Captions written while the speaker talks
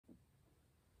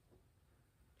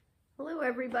Hello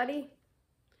everybody.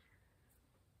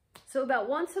 So about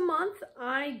once a month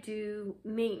I do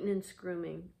maintenance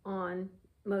grooming on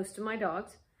most of my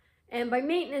dogs. And by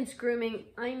maintenance grooming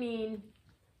I mean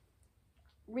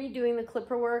redoing the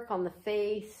clipper work on the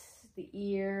face, the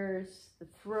ears, the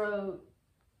throat,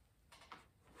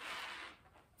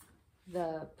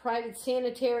 the private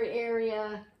sanitary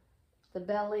area, the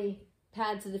belly,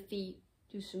 pads of the feet,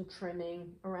 do some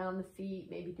trimming around the feet,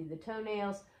 maybe do the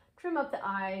toenails, trim up the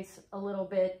eyes a little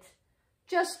bit,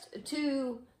 just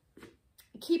to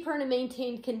keep her in a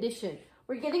maintained condition.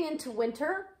 We're getting into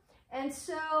winter, and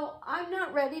so I'm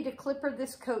not ready to clip her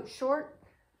this coat short.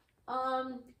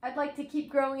 I'd like to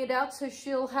keep growing it out so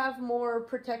she'll have more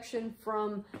protection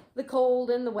from the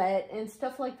cold and the wet and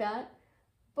stuff like that.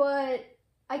 But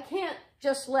I can't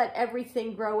just let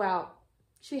everything grow out.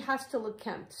 She has to look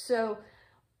kempt. So,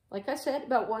 like I said,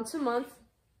 about once a month,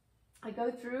 I go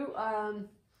through,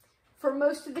 for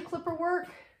most of the clipper work,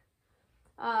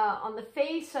 on the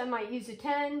face, I might use a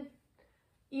 10,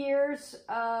 ears,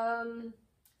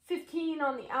 15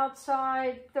 on the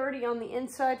outside, 30 on the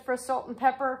inside for a salt and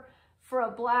pepper. For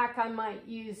a black, I might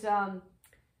use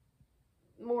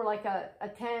more like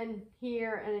a 10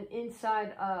 here and an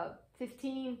inside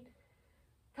 15.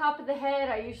 Top of the head,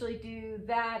 I usually do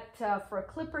that for a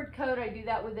clippered coat. I do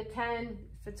that with a 10.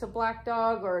 If it's a black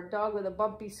dog or a dog with a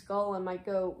bumpy skull, I might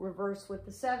go reverse with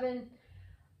the 7.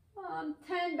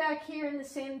 10 back here in the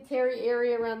sanitary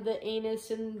area around the anus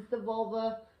and the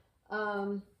vulva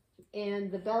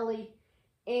and the belly.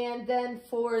 And then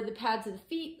for the pads of the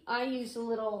feet, I use a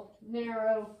little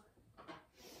narrow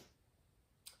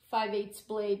 5/8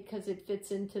 blade because it fits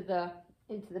into the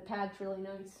pads really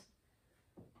nice.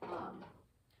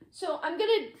 So I'm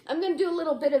gonna do a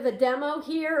little bit of a demo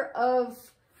here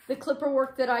of the clipper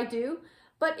work that I do.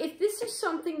 But if this is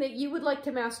something that you would like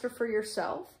to master for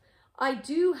yourself, I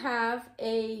do have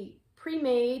a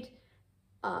pre-made,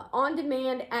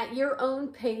 on-demand, at your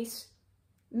own pace,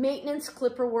 maintenance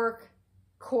clipper work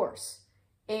course.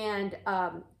 And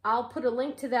I'll put a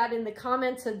link to that in the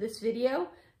comments of this video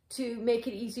to make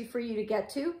it easy for you to get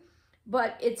to.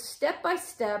 But it's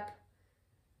step-by-step,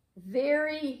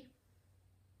 very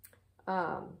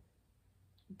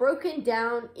broken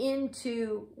down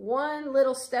into one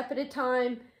little step at a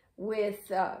time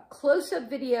with close-up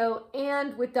video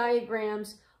and with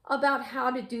diagrams about how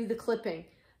to do the clipping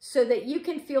so that you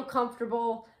can feel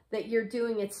comfortable that you're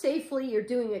doing it safely, you're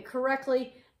doing it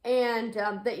correctly, and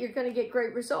that you're going to get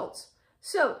great results.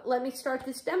 So let me start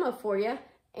this demo for you.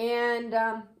 And,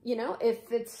 you know,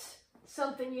 if it's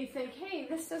something you think, hey,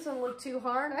 this doesn't look too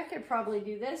hard, I could probably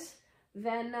do this,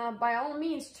 then by all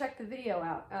means, check the video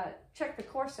out, check the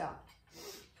course out.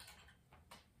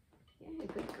 Yeah,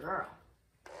 good girl.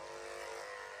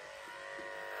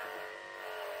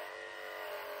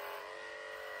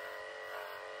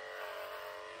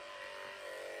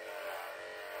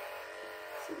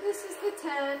 So this is the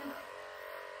 10,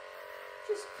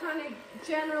 just kind of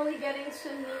generally getting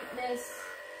some neatness.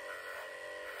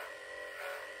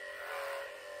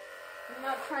 I'm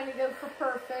not trying to go for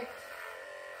perfect.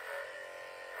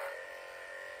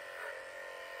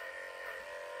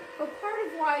 But part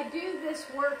of why I do this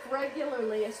work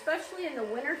regularly, especially in the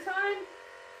wintertime,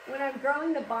 when I'm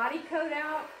growing the body coat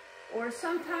out, or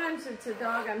sometimes it's a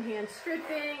dog I'm hand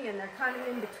stripping and they're kind of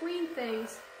in between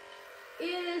things,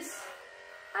 is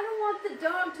I don't want the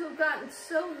dog to have gotten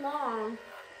so long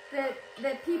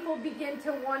that people begin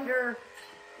to wonder,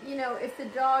 you know, if the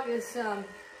dog is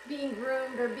being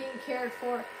groomed or being cared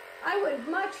for. I would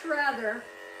much rather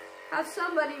have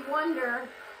somebody wonder,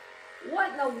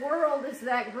 what in the world is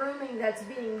that grooming that's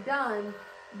being done,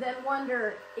 than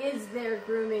wonder, is there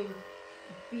grooming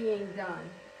being done,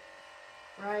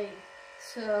 right?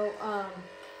 So,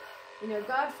 you know,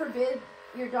 God forbid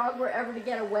your dog were ever to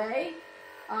get away.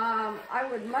 I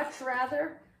would much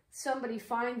rather somebody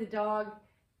find the dog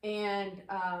and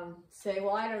say,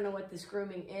 well, I don't know what this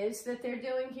grooming is that they're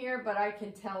doing here, but I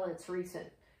can tell it's recent.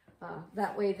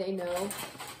 That way they know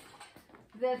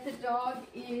that the dog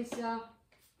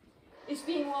is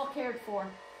being well cared for,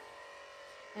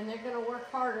 and they're going to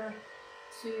work harder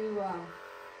to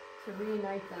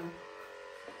reunite them.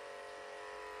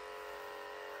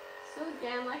 So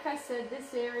again, like I said,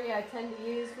 this area I tend to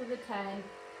use with a 10.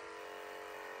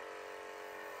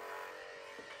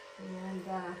 And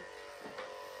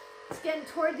it's getting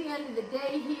toward the end of the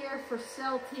day here for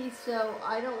Celty, so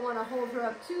I don't want to hold her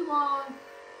up too long.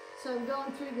 So I'm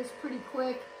going through this pretty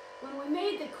quick. When we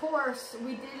made the course,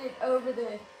 we did it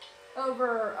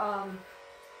over a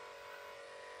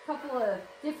couple of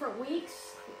different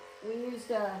weeks. We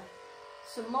used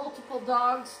some multiple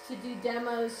dogs to do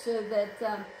demos so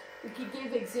that We could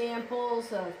give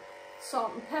examples of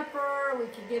salt and pepper. We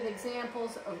could give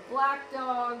examples of black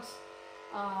dogs.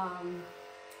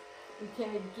 We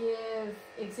can give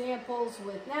examples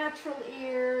with natural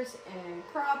ears and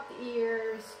cropped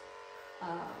ears,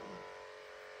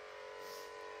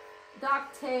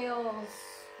 dock tails,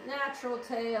 natural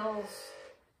tails.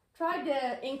 Tried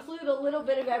to include a little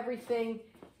bit of everything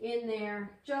in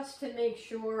there just to make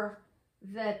sure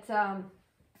that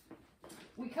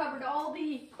we covered all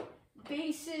the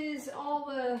bases, all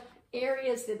the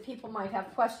areas that people might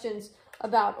have questions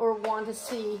about or want to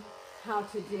see how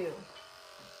to do.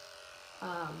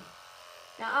 Now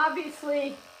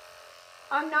obviously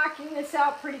I'm knocking this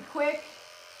out pretty quick,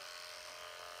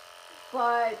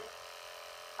 but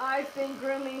I've been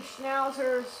grooming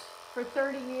Schnauzers for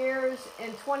 30 years,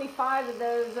 and 25 of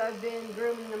those I've been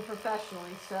grooming them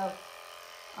professionally. So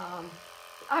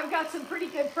I've got some pretty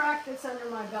good practice under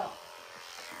my belt.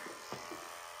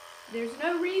 There's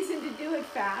no reason to do it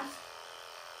fast.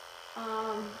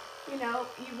 You know,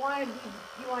 you want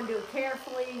to do it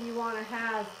carefully. You want to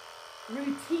have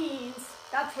routines.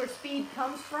 That's where speed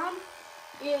comes from,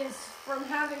 is from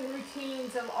having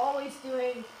routines of always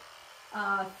doing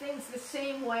things the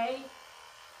same way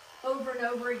over and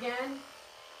over again.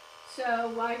 So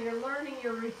while you're learning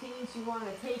your routines, you want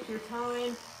to take your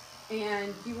time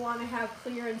and you want to have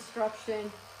clear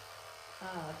instruction.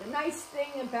 The nice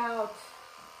thing about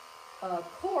a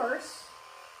course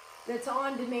that's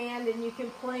on demand and you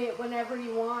can play it whenever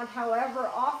you want, however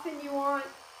often you want,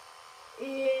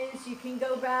 is you can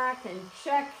go back and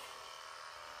check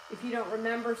if you don't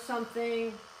remember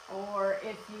something, or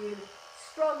if you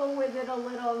struggle with it a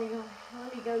little, you know,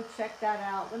 let me go check that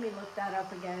out, let me look that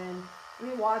up again, let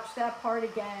me watch that part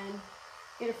again,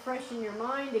 get it fresh in your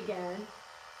mind again.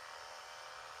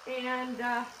 And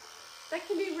that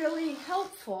can be really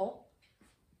helpful.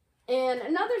 And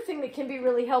another thing that can be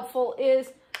really helpful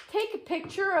is take a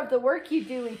picture of the work you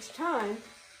do each time,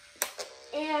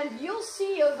 and you'll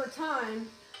see over time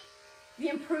the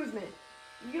improvement.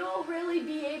 You'll really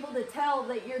be able to tell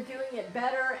that you're doing it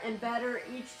better and better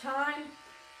each time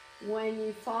when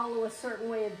you follow a certain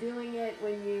way of doing it,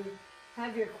 when you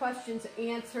have your questions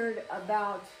answered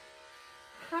about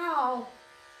how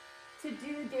to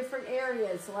do different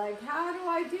areas, like how do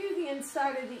I do the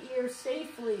inside of the ear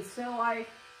safely so I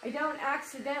don't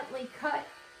accidentally cut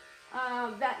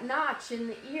that notch in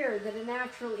the ear that a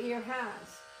natural ear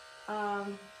has.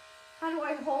 How do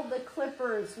I hold the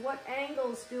clippers? What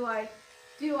angles do I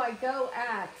go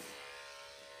at?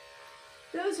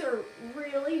 Those are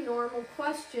really normal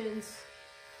questions,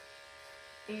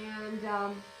 and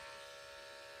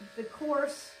the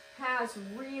course has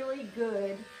really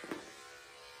good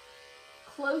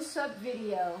close-up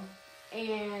video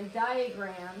and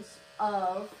diagrams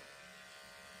of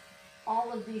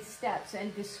all of these steps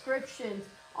and descriptions,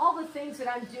 all the things that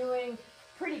I'm doing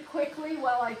pretty quickly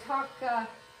while I talk to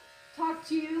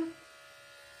you.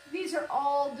 These are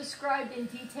all described in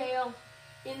detail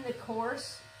in the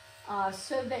course,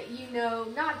 so that you know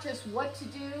not just what to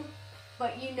do,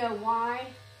 but you know why,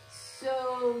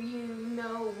 so you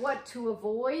know what to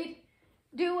avoid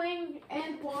doing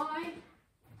and why,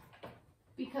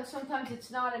 because sometimes it's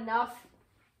not enough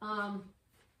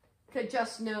to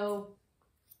just know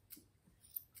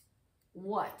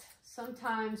what.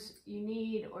 Sometimes you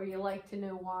need, or you like to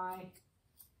know why,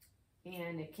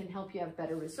 and it can help you have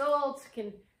better results,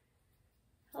 can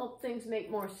help things make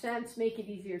more sense, make it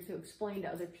easier to explain to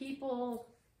other people,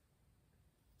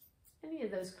 any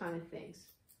of those kind of things.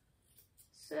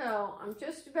 So I'm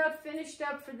just about finished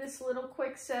up for this little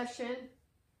quick session.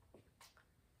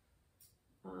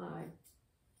 I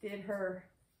did her,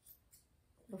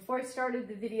 before I started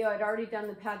the video, I'd already done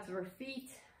the pads of her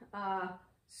feet.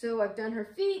 So I've done her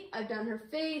feet, I've done her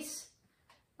face,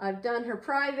 I've done her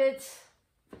privates.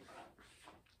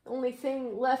 Only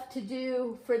thing left to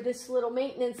do for this little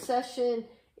maintenance session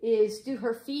is do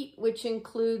her feet, which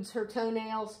includes her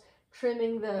toenails,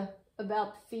 trimming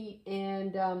about the feet.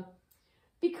 And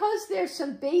because there's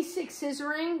some basic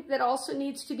scissoring that also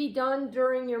needs to be done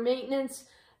during your maintenance,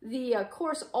 the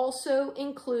course also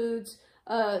includes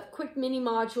a quick mini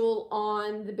module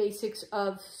on the basics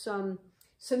of some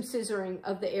scissoring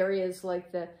of the areas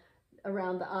like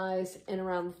around the eyes and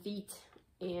around the feet,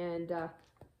 and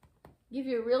give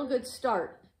you a real good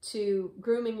start to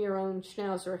grooming your own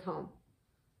Schnauzer at home.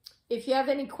 If you have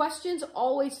any questions,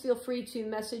 always feel free to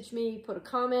message me, put a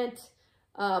comment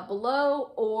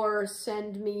below, or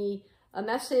send me a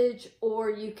message,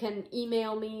 or you can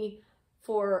email me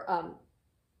for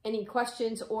any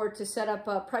questions, or to set up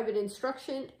a private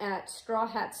instruction at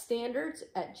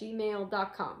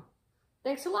StrawHatStandards@gmail.com.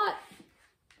 Thanks a lot.